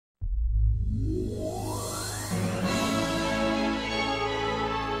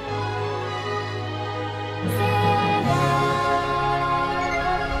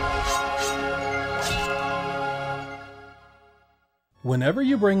Whenever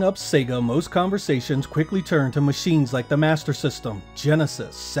you bring up Sega, most conversations quickly turn to machines like the Master System,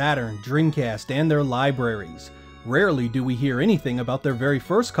 Genesis, Saturn, Dreamcast, and their libraries. Rarely do we hear anything about their very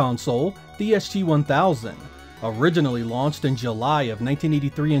first console, the SG-1000. Originally launched in July of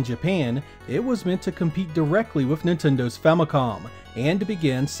 1983 in Japan, it was meant to compete directly with Nintendo's Famicom, and to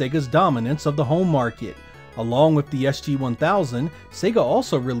begin Sega's dominance of the home market. Along with the SG-1000, Sega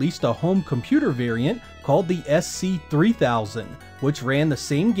also released a home computer variant called the SG-1000, which ran the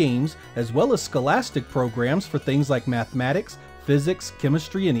same games as well as scholastic programs for things like mathematics, physics,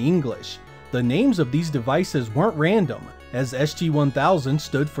 chemistry, and English. The names of these devices weren't random, as SG-1000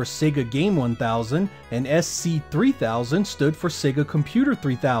 stood for Sega Game 1000 and SG-3000 stood for Sega Computer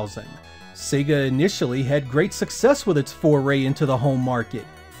 3000. Sega initially had great success with its foray into the home market.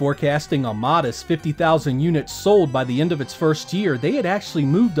 Forecasting a modest 50,000 units sold by the end of its first year, they had actually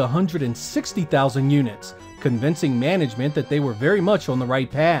moved 160,000 units, convincing management that they were very much on the right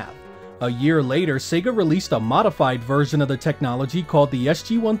path. A year later, Sega released a modified version of the technology called the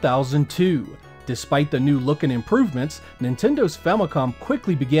SG-1000 II. Despite the new look and improvements, Nintendo's Famicom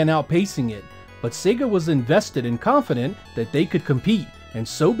quickly began outpacing it, but Sega was invested and confident that they could compete, and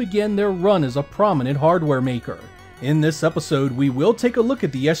so began their run as a prominent hardware maker. In this episode, we will take a look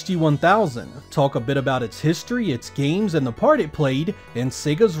at the SG-1000, talk a bit about its history, its games, and the part it played in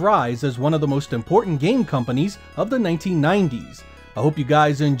Sega's rise as one of the most important game companies of the 1990s. I hope you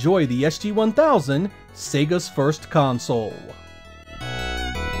guys enjoy the SG-1000, Sega's first console.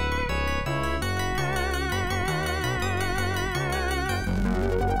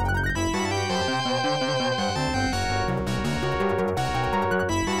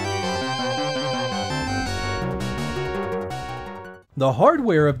 The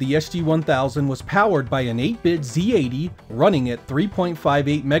hardware of the SG-1000 was powered by an 8-bit Z80 running at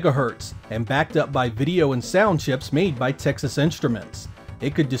 3.58 MHz and backed up by video and sound chips made by Texas Instruments.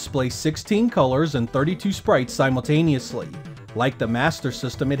 It could display 16 colors and 32 sprites simultaneously. Like the Master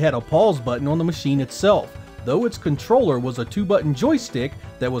System, it had a pause button on the machine itself, though its controller was a 2-button joystick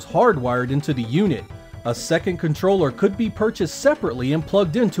that was hardwired into the unit. A second controller could be purchased separately and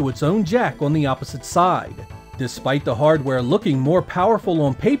plugged into its own jack on the opposite side. Despite the hardware looking more powerful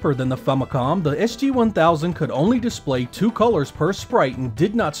on paper than the Famicom, the SG-1000 could only display 2 colors per sprite and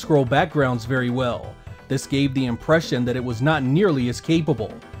did not scroll backgrounds very well. This gave the impression that it was not nearly as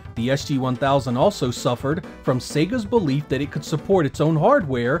capable. The SG-1000 also suffered from Sega's belief that it could support its own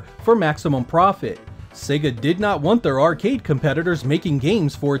hardware for maximum profit. Sega did not want their arcade competitors making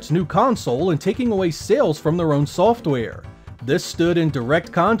games for its new console and taking away sales from their own software. This stood in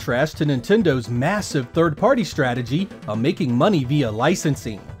direct contrast to Nintendo's massive third-party strategy of making money via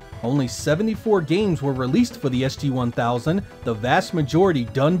licensing. Only 74 games were released for the SG-1000, the vast majority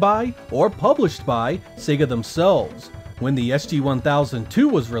done by or published by Sega themselves. When the SG-1000 II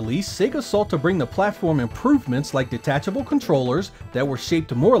was released, Sega sought to bring the platform improvements like detachable controllers that were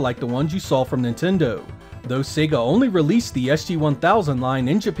shaped more like the ones you saw from Nintendo. Though Sega only released the SG-1000 line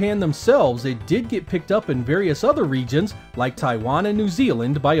in Japan themselves, it did get picked up in various other regions like Taiwan and New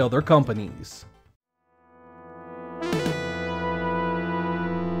Zealand by other companies.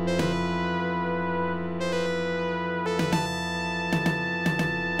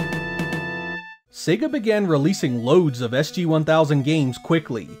 Sega began releasing loads of SG-1000 games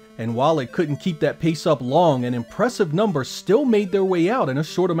quickly, and while it couldn't keep that pace up long, an impressive number still made their way out in a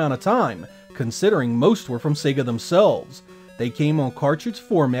short amount of time, considering most were from Sega themselves. They came on cartridge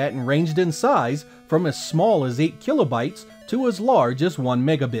format and ranged in size from as small as 8 kilobytes to as large as 1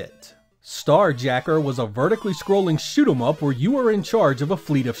 megabit. Starjacker was a vertically scrolling shoot-'em-up where you were in charge of a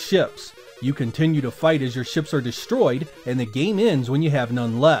fleet of ships. You continue to fight as your ships are destroyed, and the game ends when you have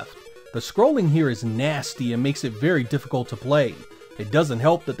none left. The scrolling here is nasty and makes it very difficult to play. It doesn't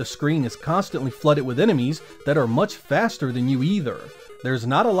help that the screen is constantly flooded with enemies that are much faster than you either. There's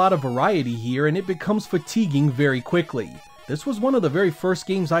not a lot of variety here and it becomes fatiguing very quickly. This was one of the very first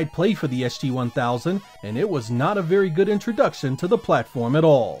games I'd played for the SG-1000 and it was not a very good introduction to the platform at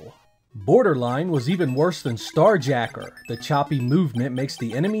all. Borderline was even worse than Starjacker. The choppy movement makes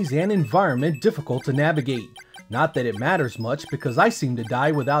the enemies and environment difficult to navigate. Not that it matters much because I seem to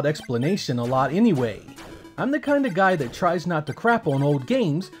die without explanation a lot anyway. I'm the kind of guy that tries not to crap on old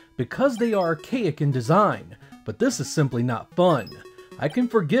games because they are archaic in design, but this is simply not fun. I can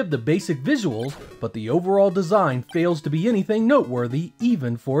forgive the basic visuals, but the overall design fails to be anything noteworthy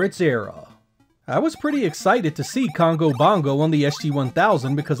even for its era. I was pretty excited to see Congo Bongo on the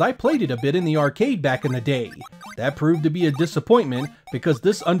SG-1000 because I played it a bit in the arcade back in the day. That proved to be a disappointment because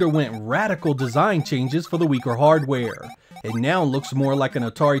this underwent radical design changes for the weaker hardware. It now looks more like an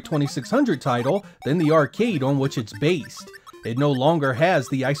Atari 2600 title than the arcade on which it's based. It no longer has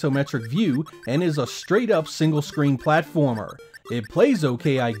the isometric view and is a straight-up single-screen platformer. It plays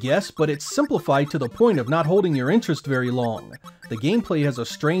okay, I guess, but it's simplified to the point of not holding your interest very long. The gameplay has a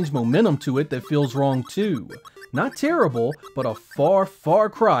strange momentum to it that feels wrong too. Not terrible, but a far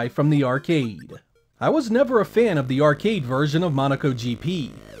cry from the arcade. I was never a fan of the arcade version of Monaco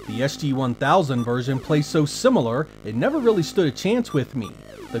GP. The SG-1000 version plays so similar, it never really stood a chance with me.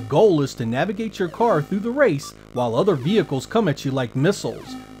 The goal is to navigate your car through the race while other vehicles come at you like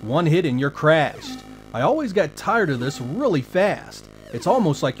missiles. One hit and you're crashed. I always got tired of this really fast. It's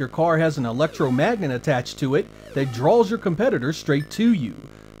almost like your car has an electromagnet attached to it that draws your competitors straight to you.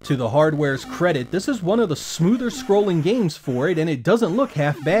 To the hardware's credit, this is one of the smoother scrolling games for it, and it doesn't look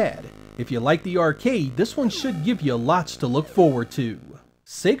half bad. If you like the arcade, this one should give you lots to look forward to.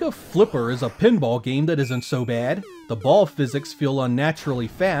 Sega Flipper is a pinball game that isn't so bad. The ball physics feel unnaturally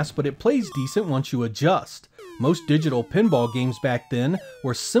fast, but it plays decent once you adjust. Most digital pinball games back then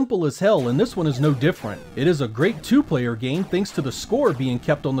were simple as hell, and this one is no different. It is a great two-player game thanks to the score being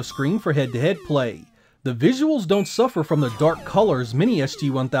kept on the screen for head-to-head play. The visuals don't suffer from the dark colors many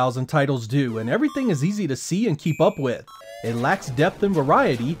SG-1000 titles do, and everything is easy to see and keep up with. It lacks depth and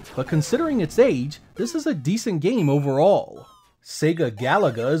variety, but considering its age, this is a decent game overall. Sega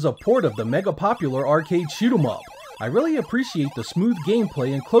Galaga is a port of the mega-popular arcade shoot-'em-up. I really appreciate the smooth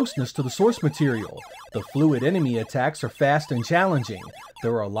gameplay and closeness to the source material. The fluid enemy attacks are fast and challenging.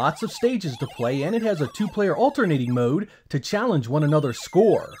 There are lots of stages to play, and it has a two-player alternating mode to challenge one another's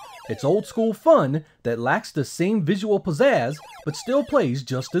score. It's old-school fun that lacks the same visual pizzazz, but still plays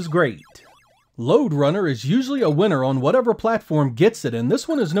just as great. Load Runner is usually a winner on whatever platform gets it, and this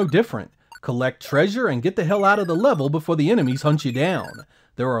one is no different. Collect treasure and get the hell out of the level before the enemies hunt you down.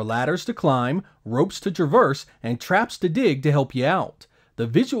 There are ladders to climb, ropes to traverse, and traps to dig to help you out. The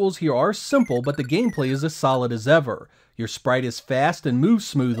visuals here are simple, but the gameplay is as solid as ever. Your sprite is fast and moves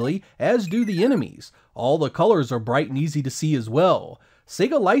smoothly, as do the enemies. All the colors are bright and easy to see as well.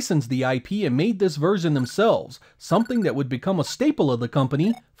 Sega licensed the IP and made this version themselves, something that would become a staple of the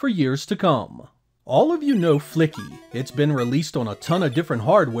company for years to come. All of you know Flicky. It's been released on a ton of different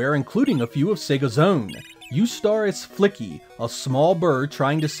hardware, including a few of Sega's own. You star as Flicky, a small bird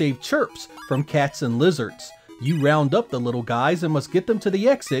trying to save chirps from cats and lizards. You round up the little guys and must get them to the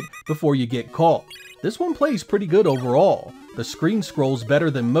exit before you get caught. This one plays pretty good overall. The screen scrolls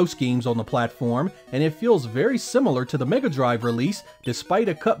better than most games on the platform, and it feels very similar to the Mega Drive release despite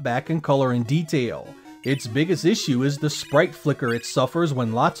a cutback in color and detail. Its biggest issue is the sprite flicker it suffers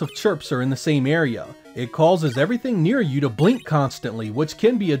when lots of chirps are in the same area. It causes everything near you to blink constantly, which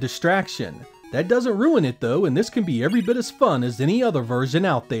can be a distraction. That doesn't ruin it though, and this can be every bit as fun as any other version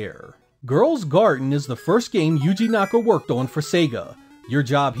out there. Girls Garden is the first game Yuji Naka worked on for Sega. Your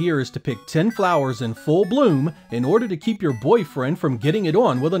job here is to pick 10 flowers in full bloom in order to keep your boyfriend from getting it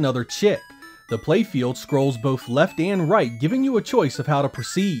on with another chick. The playfield scrolls both left and right, giving you a choice of how to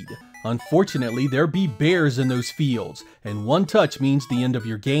proceed. Unfortunately, there be bears in those fields, and one touch means the end of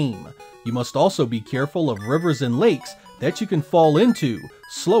your game. You must also be careful of rivers and lakes that you can fall into,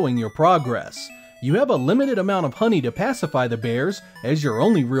 slowing your progress. You have a limited amount of honey to pacify the bears as your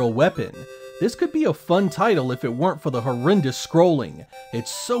only real weapon. This could be a fun title if it weren't for the horrendous scrolling. It's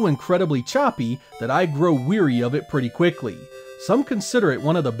so incredibly choppy that I grow weary of it pretty quickly. Some consider it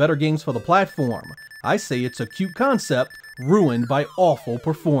one of the better games for the platform. I say it's a cute concept, ruined by awful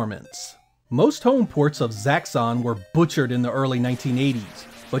performance. Most home ports of Zaxxon were butchered in the early 1980s,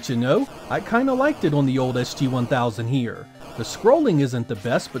 but you know, I kinda liked it on the old SG-1000 here. The scrolling isn't the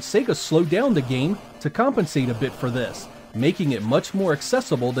best, but Sega slowed down the game to compensate a bit for this, making it much more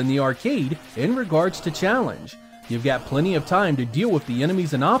accessible than the arcade in regards to challenge. You've got plenty of time to deal with the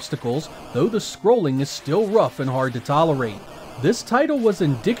enemies and obstacles, though the scrolling is still rough and hard to tolerate. This title was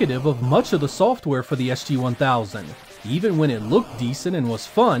indicative of much of the software for the SG-1000. Even when it looked decent and was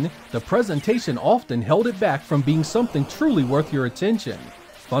fun, the presentation often held it back from being something truly worth your attention.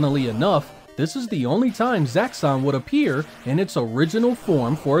 Funnily enough, this is the only time Zaxxon would appear in its original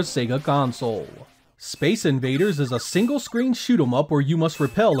form for a Sega console. Space Invaders is a single-screen shoot-'em-up where you must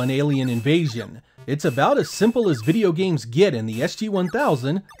repel an alien invasion. It's about as simple as video games get, and the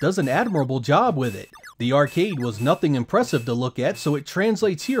SG-1000 does an admirable job with it. The arcade was nothing impressive to look at, so it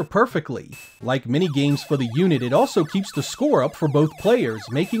translates here perfectly. Like many games for the unit, it also keeps the score up for both players,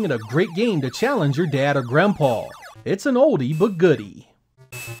 making it a great game to challenge your dad or grandpa. It's an oldie but goodie.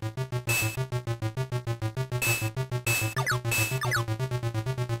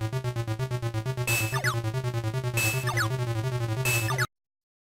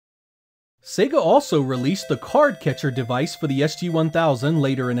 Sega also released the card catcher device for the SG-1000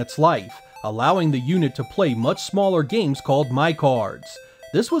 later in its life. allowing the unit to play much smaller games called My Cards.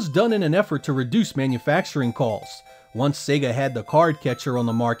 This was done in an effort to reduce manufacturing costs. Once Sega had the card catcher on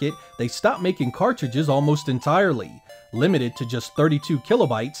the market, they stopped making cartridges almost entirely. Limited to just 32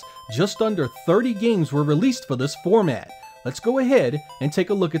 kilobytes, just under 30 games were released for this format. Let's go ahead and take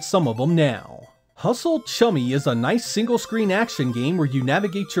a look at some of them now. Hustle Chummy is a nice single-screen action game where you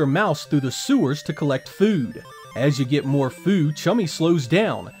navigate your mouse through the sewers to collect food. As you get more food, Chummy slows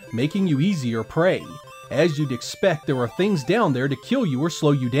down, making you easier prey. As you'd expect, there are things down there to kill you or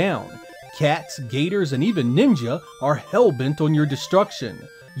slow you down. Cats, gators, and even ninja are hell-bent on your destruction.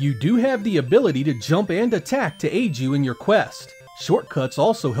 You do have the ability to jump and attack to aid you in your quest. Shortcuts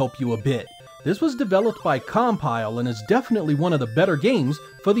also help you a bit. This was developed by Compile and is definitely one of the better games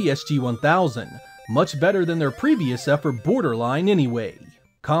for the SG-1000. Much better than their previous effort Borderline anyway.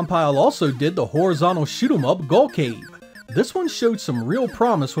 Compile also did the horizontal shoot-'em-up Gull Cave. This one showed some real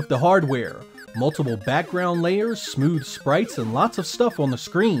promise with the hardware. Multiple background layers, smooth sprites, and lots of stuff on the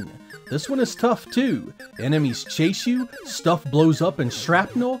screen. This one is tough too. Enemies chase you, stuff blows up in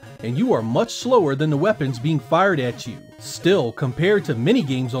shrapnel, and you are much slower than the weapons being fired at you. Still, compared to many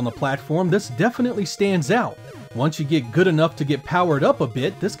games on the platform, this definitely stands out. Once you get good enough to get powered up a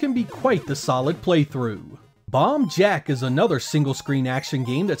bit, this can be quite the solid playthrough. Bomb Jack is another single-screen action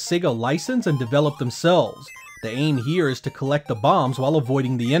game that Sega licensed and developed themselves. The aim here is to collect the bombs while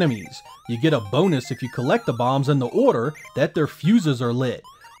avoiding the enemies. You get a bonus if you collect the bombs in the order that their fuses are lit.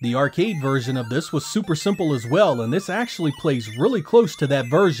 The arcade version of this was super simple as well, and this actually plays really close to that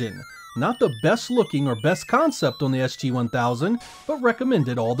version. Not the best looking or best concept on the SG-1000, but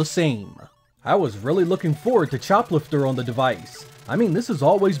recommended all the same. I was really looking forward to Choplifter on the device. I mean, this has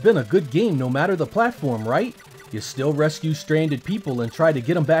always been a good game no matter the platform, right? You still rescue stranded people and try to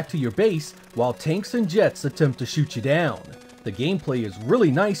get them back to your base, while tanks and jets attempt to shoot you down. The gameplay is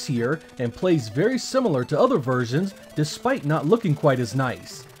really nice here, and plays very similar to other versions, despite not looking quite as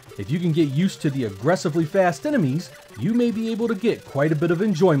nice. If you can get used to the aggressively fast enemies, you may be able to get quite a bit of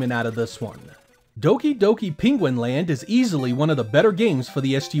enjoyment out of this one. Doki Doki Penguin Land is easily one of the better games for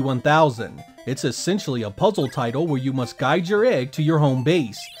the SG-1000. It's essentially a puzzle title where you must guide your egg to your home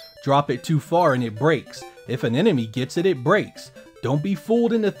base. Drop it too far and it breaks. If an enemy gets it, it breaks. Don't be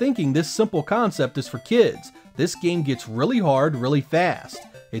fooled into thinking this simple concept is for kids. This game gets really hard really fast.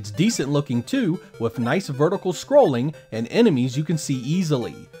 It's decent looking too, with nice vertical scrolling and enemies you can see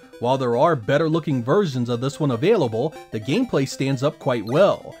easily. While there are better looking versions of this one available, the gameplay stands up quite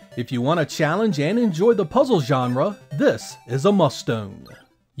well. If you want a challenge and enjoy the puzzle genre, this is a must-own.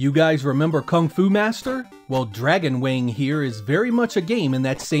 You guys remember Kung Fu Master? Well, Dragon Wing here is very much a game in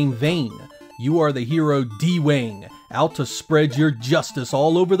that same vein. You are the hero D-Wing, out to spread your justice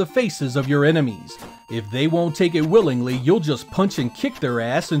all over the faces of your enemies. If they won't take it willingly, you'll just punch and kick their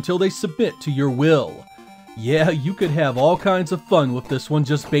ass until they submit to your will. Yeah, you could have all kinds of fun with this one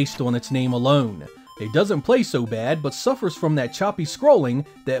just based on its name alone. It doesn't play so bad, but suffers from that choppy scrolling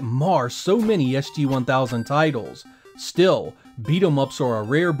that mars so many SG-1000 titles. Still, beat-em-ups are a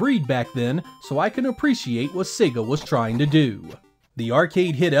rare breed back then, so I can appreciate what Sega was trying to do. The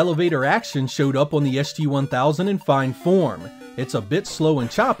arcade hit Elevator Action showed up on the SG-1000 in fine form. It's a bit slow and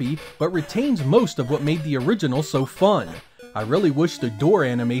choppy, but retains most of what made the original so fun. I really wish the door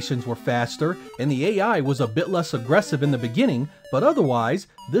animations were faster and the AI was a bit less aggressive in the beginning, but otherwise,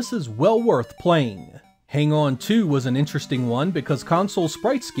 this is well worth playing. Hang On 2 was an interesting one because console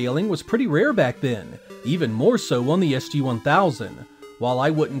sprite scaling was pretty rare back then, even more so on the SG-1000. While I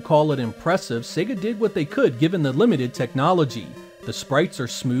wouldn't call it impressive, Sega did what they could given the limited technology. The sprites are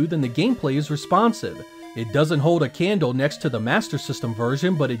smooth and the gameplay is responsive. It doesn't hold a candle next to the Master System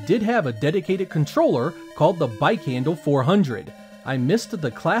version, but it did have a dedicated controller called the Bike Handle 400. I missed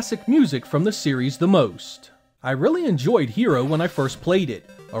the classic music from the series the most. I really enjoyed Hero when I first played it.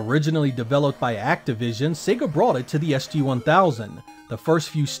 Originally developed by Activision, Sega brought it to the SG-1000. The first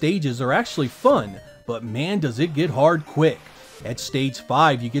few stages are actually fun, but man does it get hard quick. At stage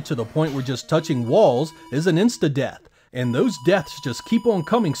 5 you get to the point where just touching walls is an insta-death. And those deaths just keep on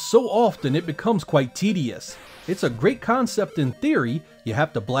coming so often it becomes quite tedious. It's a great concept in theory. You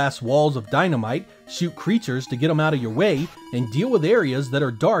have to blast walls of dynamite, shoot creatures to get them out of your way, and deal with areas that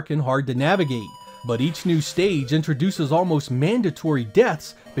are dark and hard to navigate. But each new stage introduces almost mandatory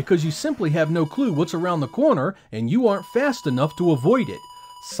deaths because you simply have no clue what's around the corner and you aren't fast enough to avoid it.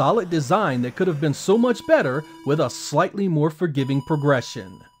 Solid design that could have been so much better with a slightly more forgiving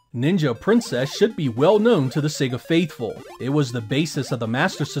progression. Ninja Princess should be well known to the Sega faithful. It was the basis of the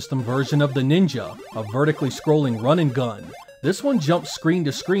Master System version of the Ninja, a vertically scrolling run and gun. This one jumps screen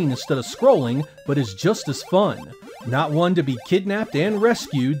to screen instead of scrolling, but is just as fun. Not one to be kidnapped and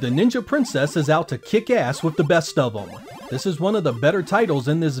rescued, the Ninja Princess is out to kick ass with the best of them. This is one of the better titles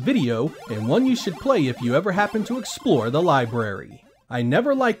in this video, and one you should play if you ever happen to explore the library. I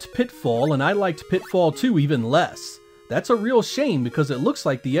never liked Pitfall, and I liked Pitfall 2 even less. That's a real shame because it looks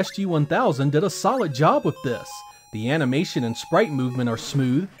like the SG-1000 did a solid job with this. The animation and sprite movement are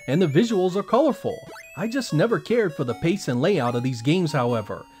smooth, and the visuals are colorful. I just never cared for the pace and layout of these games,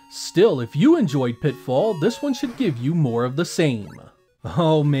 however. Still, if you enjoyed Pitfall, this one should give you more of the same.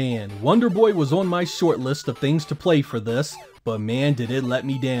 Oh man, Wonder Boy was on my short list of things to play for this, but man did it let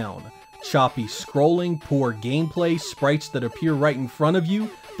me down. Choppy scrolling, poor gameplay, sprites that appear right in front of you,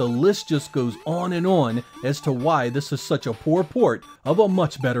 the list just goes on and on as to why this is such a poor port of a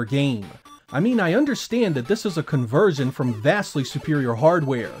much better game. I mean, I understand that this is a conversion from vastly superior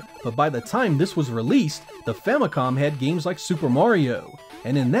hardware, but by the time this was released, the Famicom had games like Super Mario,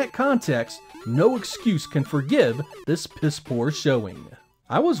 and in that context, no excuse can forgive this piss-poor showing.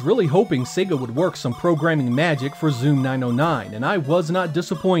 I was really hoping Sega would work some programming magic for Zoom 909, and I was not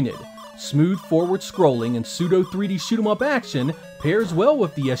disappointed. Smooth forward scrolling and pseudo 3D shoot-'em-up action pairs well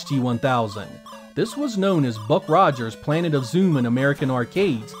with the SG-1000. This was known as Buck Rogers' Planet of Zoom in American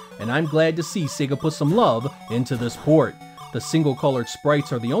arcades, and I'm glad to see Sega put some love into this port. The single-colored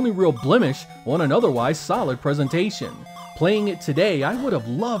sprites are the only real blemish on an otherwise solid presentation. Playing it today, I would have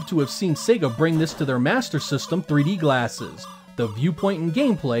loved to have seen Sega bring this to their Master System 3D glasses. The viewpoint and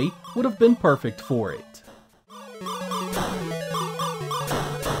gameplay would have been perfect for it.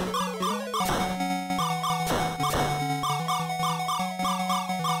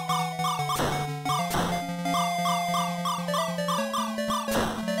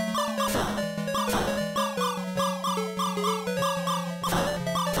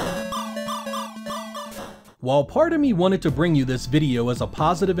 While part of me wanted to bring you this video as a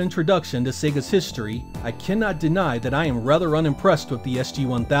positive introduction to Sega's history, I cannot deny that I am rather unimpressed with the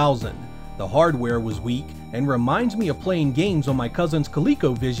SG-1000. The hardware was weak and reminds me of playing games on my cousin's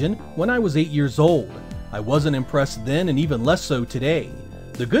ColecoVision when I was 8 years old. I wasn't impressed then and even less so today.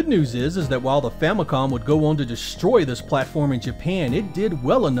 The good news is that while the Famicom would go on to destroy this platform in Japan, it did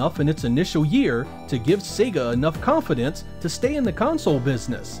well enough in its initial year to give Sega enough confidence to stay in the console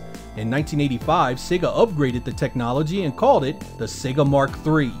business. In 1985, Sega upgraded the technology and called it the Sega Mark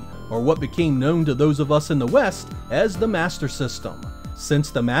III, or what became known to those of us in the West as the Master System.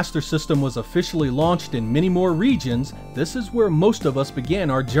 Since the Master System was officially launched in many more regions, this is where most of us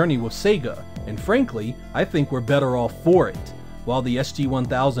began our journey with Sega, and frankly, I think we're better off for it. While the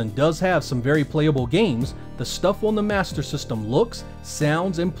SG-1000 does have some very playable games, the stuff on the Master System looks,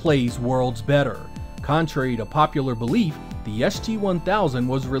 sounds, and plays worlds better. Contrary to popular belief, the SG-1000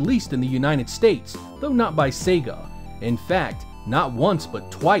 was released in the United States, though not by Sega. In fact, not once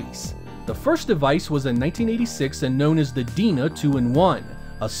but twice. The first device was in 1986 and known as the DINA 2-in-1,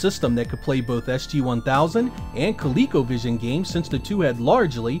 a system that could play both SG-1000 and ColecoVision games since the two had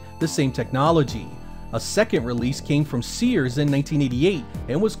largely the same technology. A second release came from Sears in 1988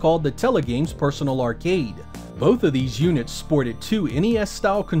 and was called the Telegames Personal Arcade. Both of these units sported two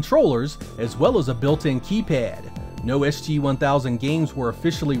NES-style controllers as well as a built-in keypad. No SG-1000 games were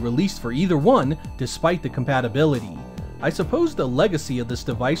officially released for either one, despite the compatibility. I suppose the legacy of this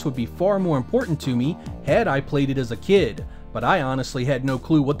device would be far more important to me had I played it as a kid, but I honestly had no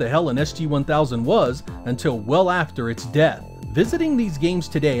clue what the hell an SG-1000 was until well after its death. Visiting these games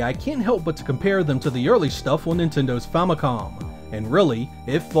today, I can't help but to compare them to the early stuff on Nintendo's Famicom, and really,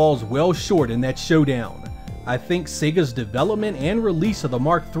 it falls well short in that showdown. I think Sega's development and release of the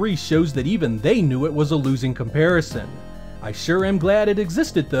Mark III shows that even they knew it was a losing comparison. I sure am glad it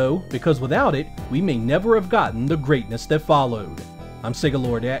existed though, because without it, we may never have gotten the greatness that followed. I'm Sega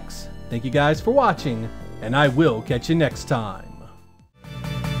Lord X, thank you guys for watching, and I will catch you next time.